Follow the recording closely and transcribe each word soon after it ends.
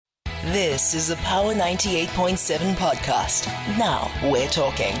This is a Power 98.7 podcast. Now we're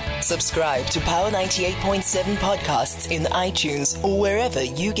talking. Subscribe to Power 98.7 podcasts in iTunes or wherever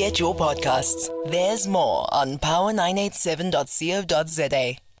you get your podcasts. There's more on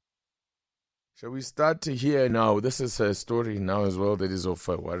power987.co.za. Shall we start to hear now? This is a story now as well that is of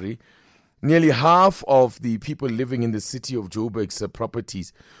worry. Nearly half of the people living in the City of Joburg's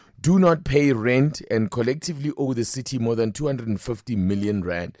properties do not pay rent and collectively owe the city more than 250 million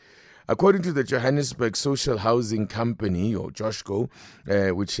rand. According to the Johannesburg Social Housing Company, or JOSHCO,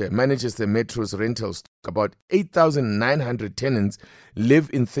 which manages the Metro's rental stock, about 8,900 tenants live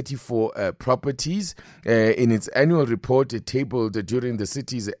in 34 properties. In its annual report, tabled during the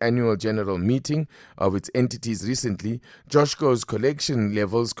city's annual general meeting of its entities recently, JOSHCO's collection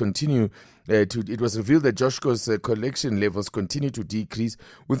levels continue it was revealed that JOSHCO's collection levels continue to decrease,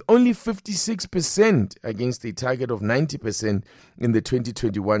 with only 56% against a target of 90% in the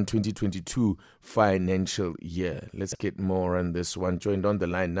 2021-2022 financial year. Let's get more on this one. Joined on the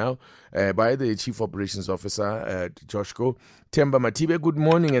line now by the Chief Operations Officer at JOSHCO, Themba Matibe. Good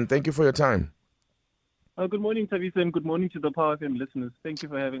morning and thank you for your time. Good morning, Tavisa, and good morning to the Power FM listeners. Thank you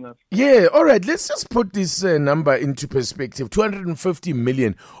for having us. Yeah, all right. Let's just put this number into perspective. 250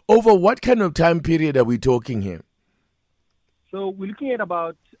 million. Over what kind of time period are we talking here? So we're looking at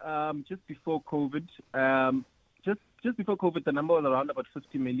about just before COVID. Just before COVID, the number was around about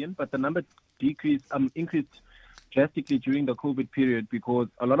 50 million, but the number increased drastically during the COVID period because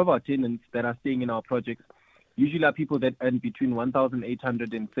a lot of our tenants that are staying in our projects usually are people that earn between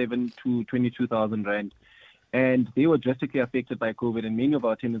 1,807 to 22,000 rand. And they were drastically affected by COVID, and many of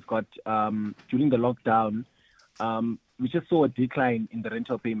our tenants got, during the lockdown, we just saw a decline in the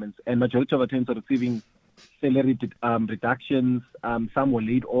rental payments, and majority of our tenants are receiving salary reductions. Some were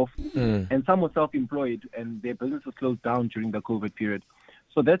laid off, and some were self-employed, and their businesses closed down during the COVID period.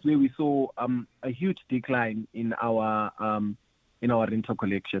 So that's where we saw a huge decline in our rental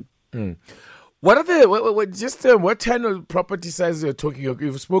collection. What are what kind of property sizes you're talking of?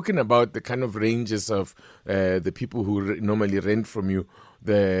 You've spoken about the kind of ranges of the people who normally rent from you,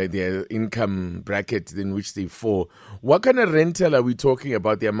 their income bracket in which they fall. What kind of rental are we talking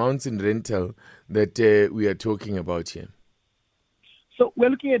about? The amounts in rental that we are talking about here? So we're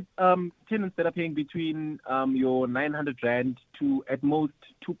looking at tenants that are paying between your 900 rand to at most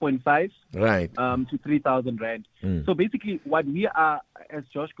 2.5 right to 3,000 rand. So basically, what we are as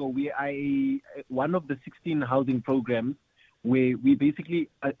JOSHCO, we are one of the 16 housing programs where we basically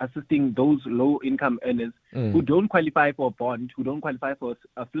are assisting those low-income earners who don't qualify for a bond, who don't qualify for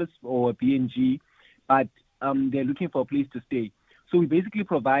a FLIS or a BNG, but they're looking for a place to stay. So we basically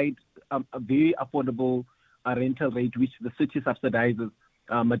provide a very affordable rental rate, which the city subsidizes,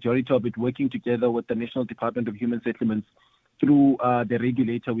 majority of it working together with the National Department of Human Settlements through the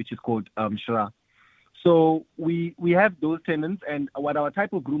regulator, which is called SHRA. So we have those tenants, and what our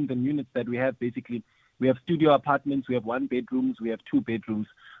type of rooms and units that we have, basically, we have studio apartments, we have 1 bedrooms, we have 2 bedrooms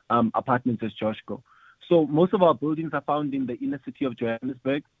apartments as JOSHCO. So most of our buildings are found in the inner city of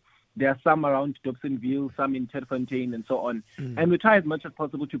Johannesburg. There are some around Dobsonville, some in Terfontein, and so on. And we try as much as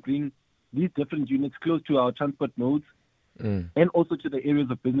possible to bring these different units close to our transport nodes and also to the areas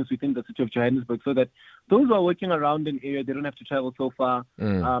of business within the city of Johannesburg, so that those who are working around an area, they don't have to travel so far,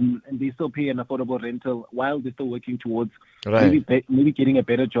 and they still pay an affordable rental while they're still working towards maybe getting a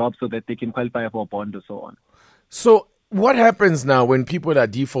better job so that they can qualify for a bond or so on. So what happens now when people are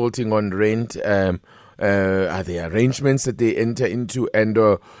defaulting on rent? Are there arrangements that they enter into, and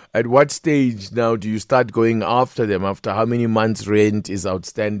at what stage now do you start going after them? After how many months rent is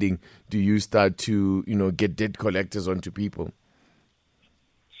outstanding, do you start to get debt collectors onto people?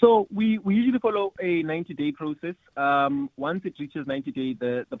 So we usually follow a 90-day process. Once it reaches 90 days,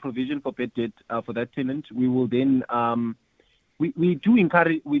 the provision for bad debt for that tenant, we will then we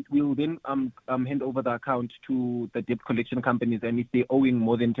will then hand over the account to the debt collection companies, and if they're owing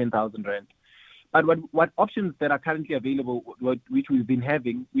more than 10,000 rand. But what options that are currently available, which we've been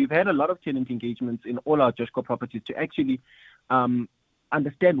having, we've had a lot of tenant engagements in all our JOSHCO properties to actually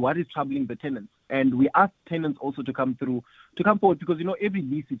understand what is troubling the tenants. And we ask tenants also to come forward, because, every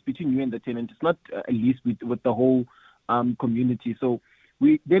lease is between you and the tenant. It's not a lease with the whole community. So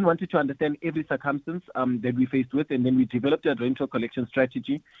we then wanted to understand every circumstance that we faced with, and then we developed a rental collection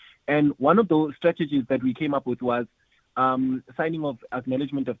strategy. And one of those strategies that we came up with was signing of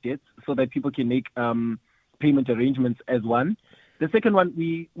acknowledgement of debts so that people can make payment arrangements as one. The second one,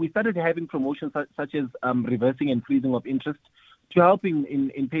 we started having promotions such as reversing and freezing of interest to help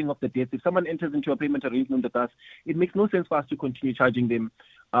in paying off the debts. If someone enters into a payment arrangement with us, it makes no sense for us to continue charging them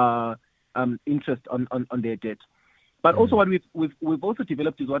interest on their debt. But also what we've also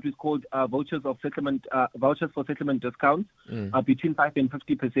developed is what is called vouchers for settlement discounts between 5 and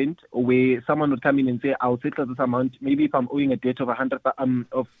 50%, where someone would come in and say, I'll settle this amount. Maybe if I'm owing a debt of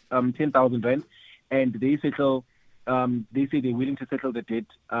 10,000 rand, and they settle. They say they're willing to settle the debt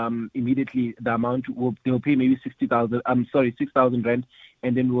immediately. The amount they'll pay maybe 6,000 rand,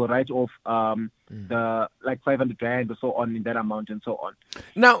 and then we'll write off the like 500 rand or so on in that amount and so on.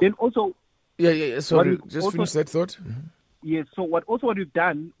 Now, then also, sorry, just finish that thought. Yes. So what we've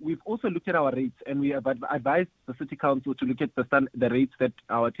done, we've also looked at our rates, and we have advised the City Council to look at the rates that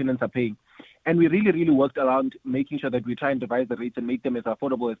our tenants are paying. And we really worked around making sure that we try and revise the rates and make them as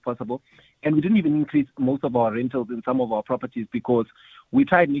affordable as possible. And we didn't even increase most of our rentals in some of our properties because we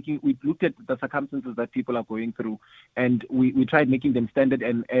looked at the circumstances that people are going through, and we tried making them standard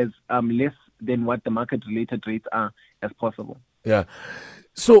and as less than what the market-related rates are as possible. Yeah.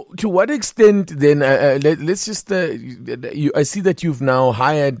 So, to what extent then? Let's just. I see that you've now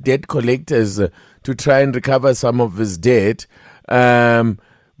hired debt collectors to try and recover some of this debt,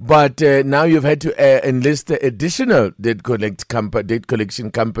 but now you've had to enlist additional debt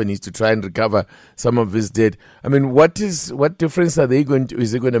collection companies to try and recover some of this debt. I mean, what difference is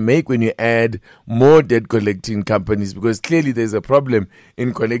it going to make when you add more debt collecting companies? Because clearly there's a problem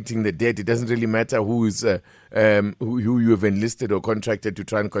in collecting the debt. It doesn't really matter who you have enlisted or contracted to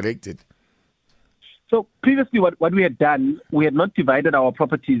try and collect it. So previously, what we had done, we had not divided our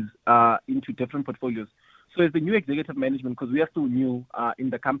properties into different portfolios. So as the new executive management, because we are still new in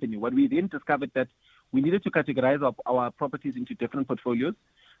the company, what we then discovered that we needed to categorize our properties into different portfolios.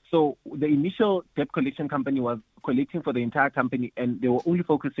 So the initial debt collection company was collecting for the entire company, and they were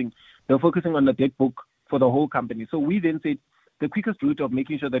focusing on the debt book for the whole company. So we then said the quickest route of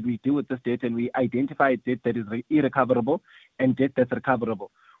making sure that we deal with this debt and we identify debt that is irrecoverable and debt that's recoverable.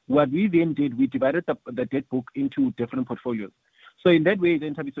 What we then did, we divided the debt book into different portfolios. So in that way,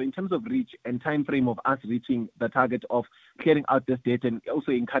 in terms of reach and time frame of us reaching the target of clearing out this debt and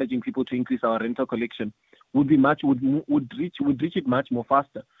also encouraging people to increase our rental collection would reach it much more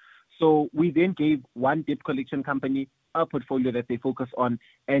faster. So we then gave one debt collection company a portfolio that they focus on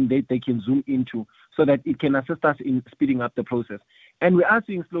and that they can zoom into so that it can assist us in speeding up the process. And we are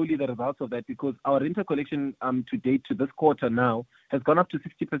seeing slowly the results of that because our rental collection to date to this quarter now has gone up to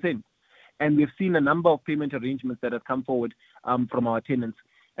 60%. And we've seen a number of payment arrangements that have come forward from our tenants.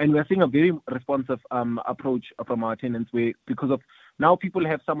 And we're seeing a very responsive approach from our tenants because of now people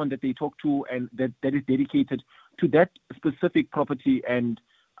have someone that they talk to and that is dedicated to that specific property and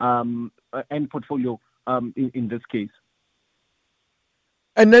portfolio in this case.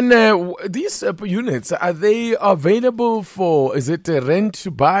 And then these units, are they available for, is it rent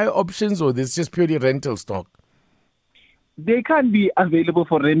to buy options or is just purely rental stock? They can be available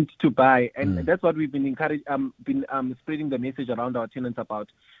for rent to buy, and that's what we've been spreading the message around our tenants about.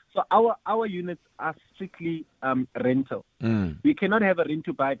 So our units are strictly rental. We cannot have a rent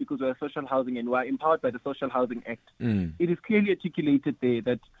to buy because we're social housing and we're empowered by the Social Housing Act. It is clearly articulated there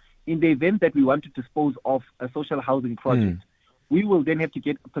that in the event that we want to dispose of a social housing project, we will then have to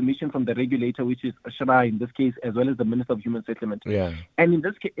get permission from the regulator, which is SHRA in this case, as well as the Minister of Human Settlement. Yeah. And in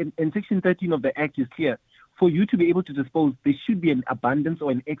this case, in Section 13 of the Act is clear. For you to be able to dispose, there should be an abundance or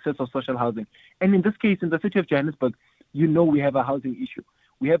an excess of social housing. And in this case, in the City of Johannesburg, we have a housing issue.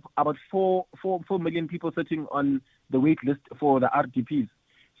 We have about 4 million people sitting on the wait list for the RDPs.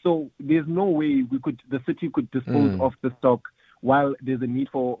 So there's no way the city could dispose of the stock while there's a need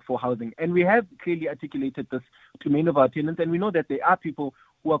for housing. And we have clearly articulated this to many of our tenants, and we know that there are people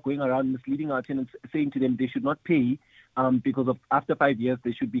who are going around misleading our tenants, saying to them they should not pay because of after 5 years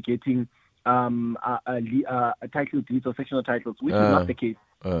they should be getting a title deeds or sectional titles, which is not the case.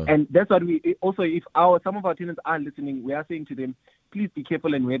 And that's what we also, if some of our tenants are listening, we are saying to them, please be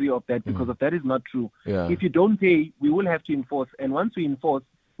careful and wary of that because that is not true. Yeah. If you don't pay, we will have to enforce, and once we enforce,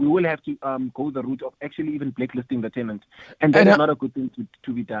 we will have to go the route of actually even blacklisting the tenant, and that is not a good thing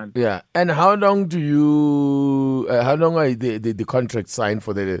to be done. Yeah. And how long how long are the contracts signed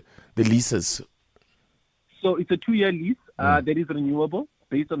for the leases? So it's a 2-year lease that is renewable,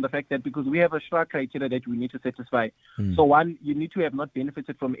 based on the fact that because we have a SHRA criteria that we need to satisfy. So one, you need to have not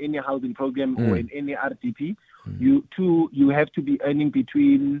benefited from any housing program or in any RDP. You have to be earning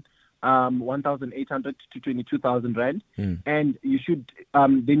between 1,800 to 22,000 rand, and you should.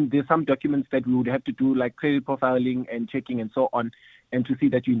 Then there's some documents that we would have to do, like credit profiling and checking and so on, and to see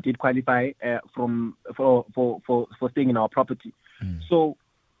that you indeed qualify for staying in our property. So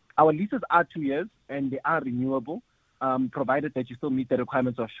our leases are 2 years and they are renewable. provided that you still meet the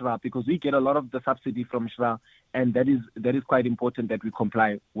requirements of SHRA, because we get a lot of the subsidy from SHRA, and that is quite important that we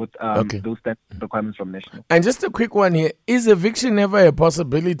comply with those requirements from National. And just a quick one here: is eviction ever a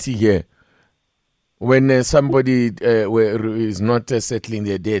possibility here when somebody is not settling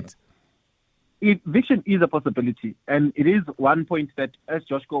their debt? Eviction is a possibility, and it is one point that, as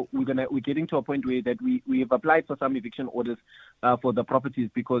Joshko, we're getting to a point where that we have applied for some eviction orders for the properties,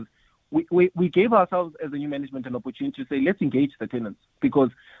 because we gave ourselves as a new management an opportunity to say, let's engage the tenants,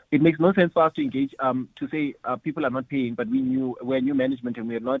 because it makes no sense for us to engage to say people are not paying, but we're new management and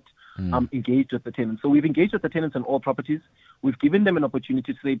we're not engaged with the tenants. So we've engaged with the tenants on all properties. We've given them an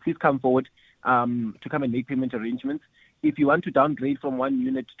opportunity to say, please come forward to come and make payment arrangements. If you want to downgrade from one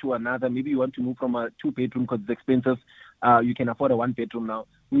unit to another, maybe you want to move from a 2-bedroom because it's expensive, you can afford a 1-bedroom now.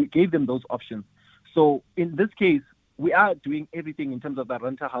 We gave them those options. So in this case, we are doing everything in terms of the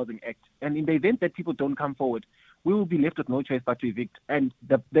Rental Housing Act. And in the event that people don't come forward, we will be left with no choice but to evict. And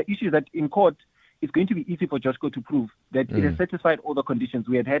the issue is that in court, it's going to be easy for Joshko to prove that it has satisfied all the conditions.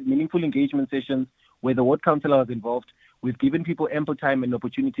 We had meaningful engagement sessions where the ward councillor was involved. We've given people ample time and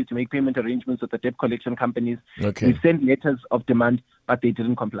opportunity to make payment arrangements with the debt collection companies. Okay. We've sent letters of demand, but they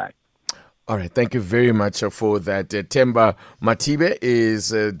didn't comply. All right, thank you very much for that. Themba Matibe is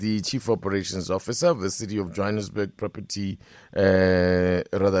the Chief Operations Officer of the City of Johannesburg property,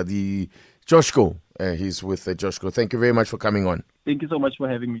 the Joshko. He's with Joshko. Thank you very much for coming on. Thank you so much for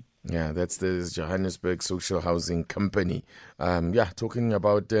having me. Yeah, that's the Johannesburg Social Housing Company. Talking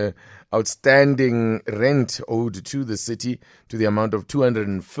about outstanding rent owed to the city to the amount of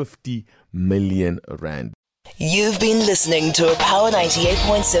 250 million rand. You've been listening to a Power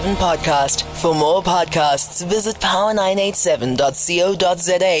 98.7 podcast. For more podcasts, visit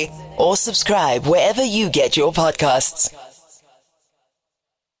power987.co.za or subscribe wherever you get your podcasts.